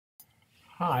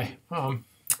Hi.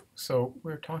 So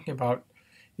we're talking about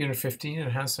Unit 15 in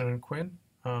Hansen and Quinn.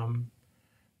 The,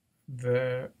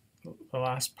 the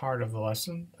last part of the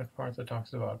lesson, the part that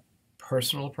talks about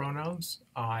personal pronouns,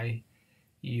 I,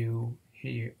 you,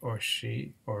 he or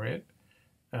she or it,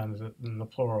 and in the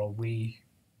plural, we,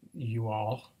 you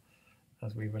all,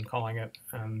 as we've been calling it,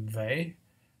 and they.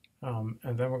 And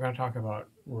then we're going to talk about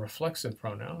reflexive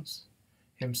pronouns,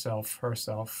 himself,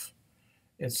 herself,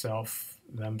 itself,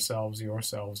 themselves,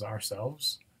 yourselves,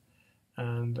 ourselves.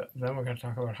 And then we're going to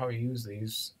talk about how you use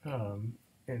these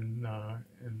in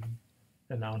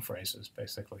noun phrases,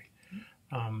 basically.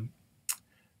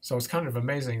 So it's kind of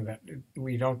amazing that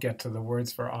we don't get to the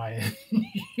words for I and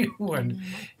you and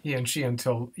he and she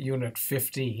until Unit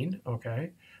 15,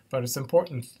 okay? But it's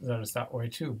important that it's that way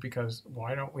too, because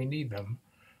why don't we need them?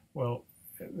 Well,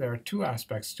 there are two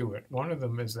aspects to it. One of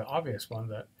them is the obvious one,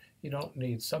 that you don't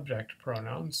need subject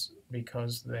pronouns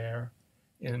because they're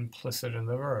implicit in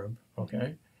the verb,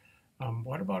 okay?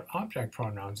 What about object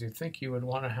pronouns? You'd think you would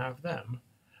want to have them,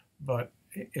 but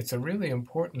it's a really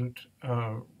important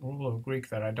rule of Greek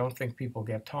that I don't think people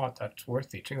get taught that's worth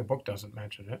teaching. The book doesn't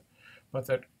mention it, but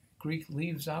that Greek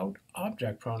leaves out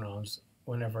object pronouns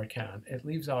whenever it can. It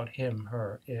leaves out him,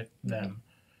 her, it, them,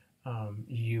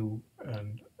 you,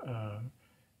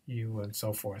 and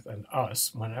so forth, and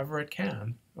us whenever it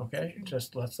can, okay? It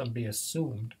just lets them be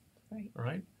assumed,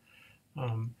 right?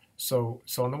 So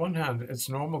on the one hand, it's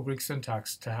normal Greek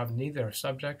syntax to have neither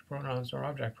subject pronouns nor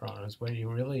object pronouns. When you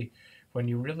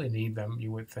really need them,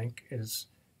 you would think is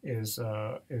in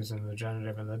the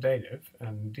genitive and the dative.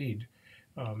 And indeed,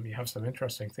 you have some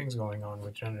interesting things going on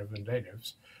with genitive and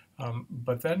datives.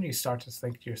 But then you start to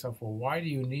think to yourself, well, why do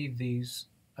you need these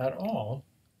at all?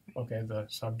 Okay, the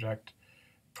subject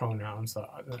pronouns,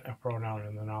 a pronoun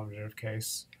in the nominative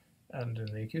case and in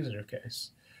the accusative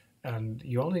case. And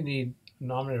you only need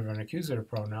nominative and accusative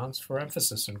pronouns for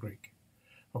emphasis in Greek.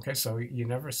 Okay, so you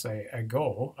never say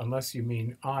ego unless you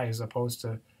mean I as opposed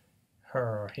to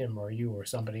her or him or you or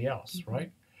somebody else,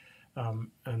 right?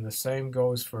 And the same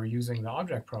goes for using the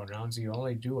object pronouns. You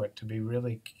only do it to be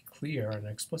really clear and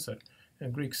explicit.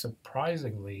 And Greek's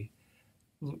surprisingly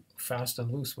fast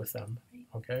and loose with them,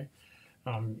 okay?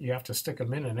 You have to stick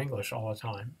them in English all the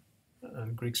time,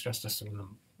 and Greeks just assume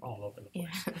them all over the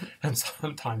place. Yeah. And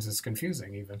sometimes it's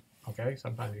confusing even, okay?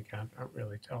 Sometimes you can't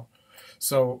really tell.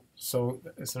 So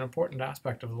it's an important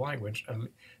aspect of the language.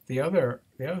 The other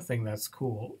thing that's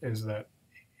cool is that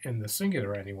in the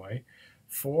singular anyway,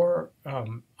 for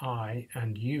I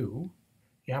and you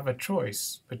have a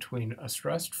choice between a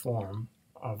stressed form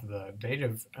of the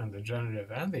dative and the genitive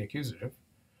and the accusative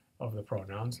of the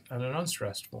pronouns and an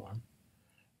unstressed form.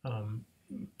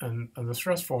 And the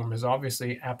stressed form is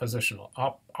obviously oppositional,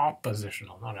 not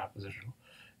appositional.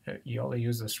 You only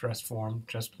use the stressed form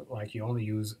just like you only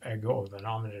use ego, the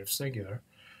nominative singular,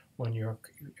 when you're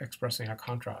expressing a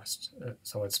contrast.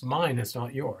 So it's mine, it's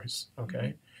not yours,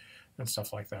 okay? And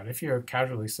stuff like that. If you're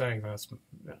casually saying,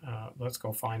 let's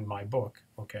go find my book,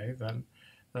 okay, then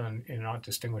you're not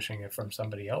distinguishing it from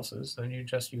somebody else's, then you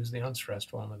just use the unstressed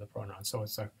form of the pronoun. So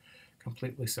it's a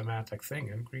completely semantic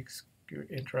thing, and Greek's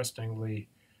interestingly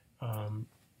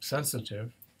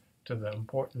sensitive to the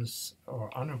importance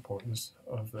or unimportance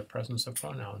of the presence of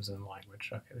pronouns in language.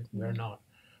 Okay? They're not.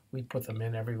 We put them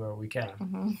in everywhere we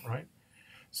can, right?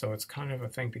 So it's kind of a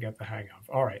thing to get the hang of.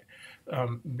 All right.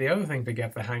 The other thing to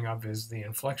get the hang of is the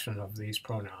inflection of these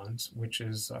pronouns, which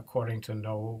is according to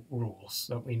no rules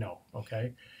that we know,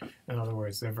 okay? In other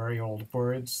words, they're very old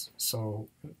words, so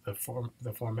the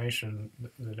formation,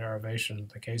 the derivation,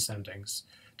 the case endings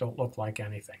don't look like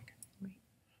anything. Right.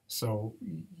 So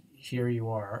here you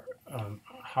are.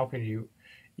 How can you,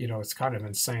 it's kind of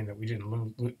insane that we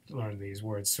didn't learn these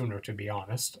words sooner, to be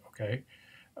honest, okay?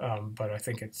 But I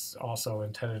think it's also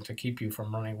intended to keep you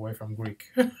from running away from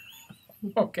Greek.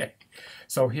 Okay,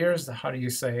 so here's how do you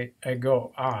say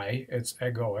ego, I, it's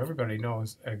ego. Everybody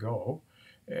knows ego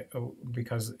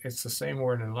because it's the same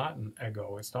word in Latin,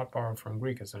 ego. It's not borrowed from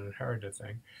Greek, it's an inherited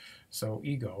thing. So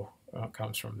ego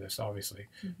comes from this, obviously.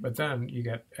 But then you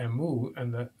get emu,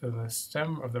 and the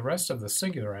stem of the rest of the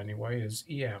singular anyway is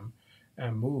em.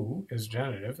 Emu is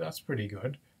genitive, that's pretty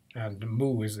good. And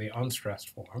mu is the unstressed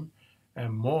form.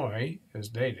 And moi is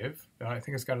dative. I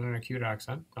think it's got an acute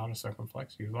accent, not a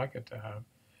circumflex. You'd like it to have.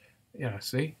 Yeah,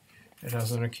 see? It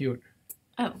has an acute.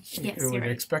 Oh, yes, you would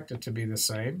right. expect it to be the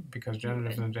same, because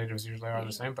genitives and datives usually are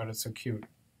the same, but it's acute.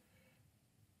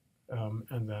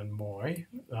 And then moi,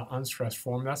 the unstressed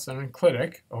form, that's an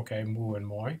enclitic. Okay, mu and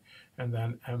moi. And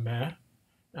then me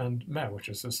and me, which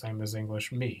is the same as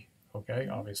English me. Okay,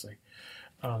 obviously.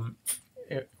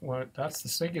 that's the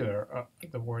singular,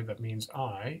 the word that means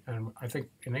I, and I think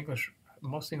in English,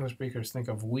 most English speakers think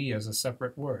of we as a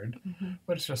separate word,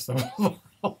 but it's just the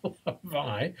plural of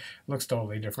I. It looks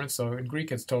totally different. So in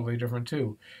Greek, it's totally different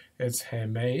too. It's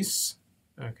hemes,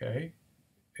 okay,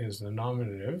 is the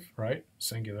nominative, right?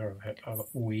 Singular of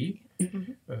we,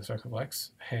 the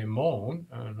circumflex. Hemon,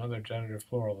 another genitive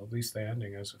plural, at least the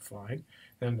ending is fine.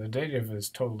 Then the dative is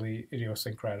totally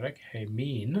idiosyncratic.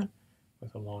 Hemin,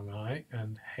 with a long I,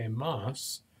 and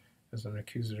hemas is an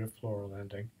accusative plural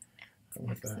ending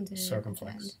with a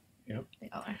circumflex. Yep. They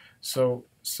are. So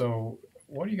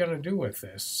what are you going to do with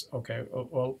this? Okay,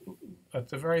 well, at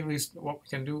the very least, what we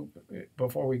can do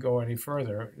before we go any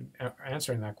further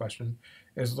answering that question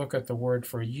is look at the word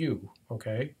for you,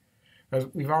 okay?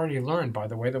 We've already learned, by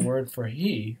the way, the word for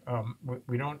he,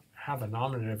 we don't have a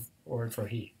nominative word for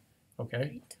he,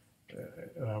 okay?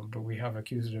 But we have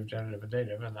accusative, genitive, and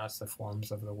dative, and that's the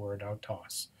forms of the word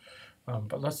autos.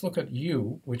 But let's look at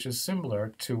you, which is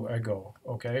similar to ego,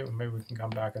 okay? Maybe we can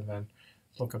come back and then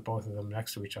look at both of them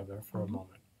next to each other for a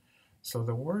moment. So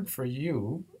the word for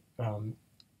you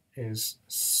is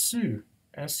su,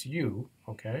 S-U,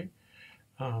 okay?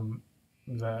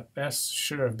 The S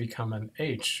should have become an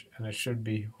H, and it should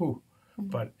be hu,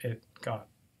 but it got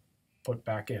put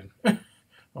back in.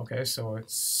 Okay, so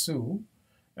it's su,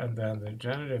 and then the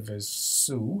genitive is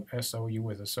su, S-O-U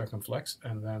with a circumflex,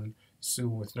 and then su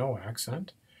with no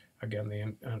accent.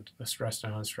 Again, the stressed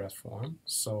and unstressed form,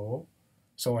 so,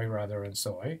 soy rather, and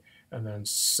soy, and then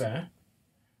se,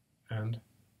 and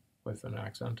with an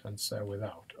accent, and se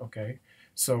without. Okay,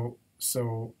 so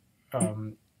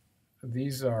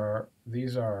these are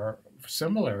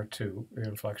similar to the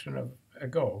inflection of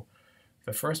ego.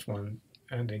 The first one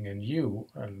ending in u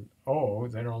and o,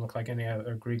 they don't look like any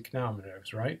other Greek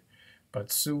nominatives, right? But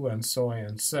su and soy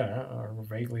and se are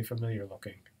vaguely familiar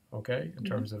looking, okay, in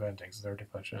terms of endings. They're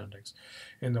declension endings.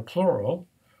 In the plural,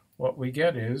 what we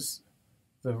get is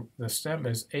the stem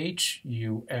is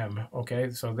H-U-M, okay?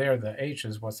 So there the H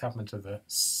is what's happened to the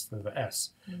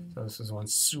S. So this is one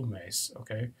sumes,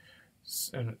 okay?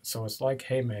 And so it's like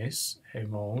hemes,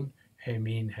 hemon,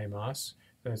 hemin, hemas.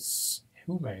 That's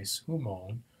humes,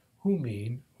 humon,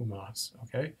 humin, humas,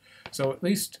 okay? So at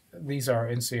least these are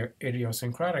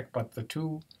idiosyncratic, but the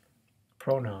two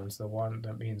pronouns, the one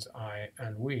that means I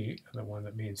and we, and the one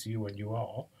that means you and you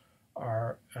all,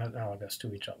 are analogous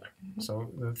to each other.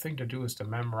 So the thing to do is to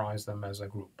memorize them as a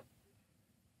group,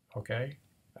 okay?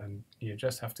 And you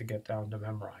just have to get down to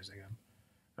memorizing them.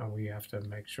 And we have to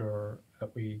make sure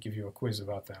that we give you a quiz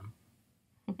about them,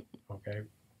 okay,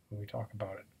 when we talk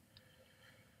about it.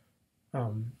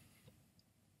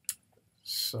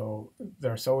 So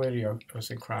they're so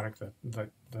idiosyncratic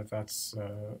that's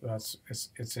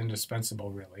it's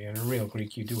indispensable, really. And in real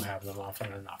Greek, you do have them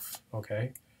often enough,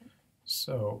 okay?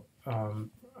 So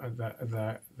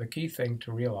the key thing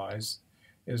to realize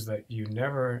is that you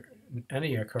never,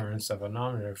 any occurrence of a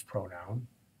nominative pronoun,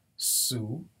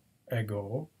 su,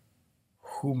 ego,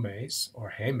 humes,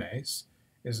 or hemes,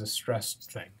 is a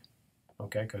stressed thing,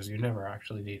 okay, because you never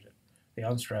actually need it. The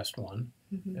unstressed one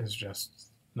is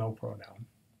just no pronoun,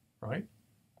 right?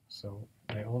 So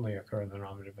they only occur in the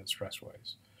nominative and stressed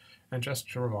ways. And just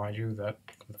to remind you that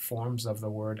the forms of the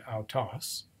word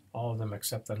autos, all of them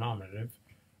except the nominative,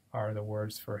 are the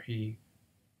words for he,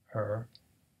 her,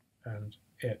 and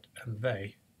it, and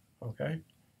they, okay,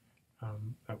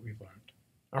 that we've learned.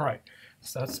 All right,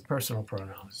 so that's personal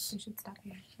pronouns. We should stop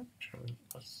here. Sure,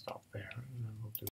 let's stop there, and then we'll do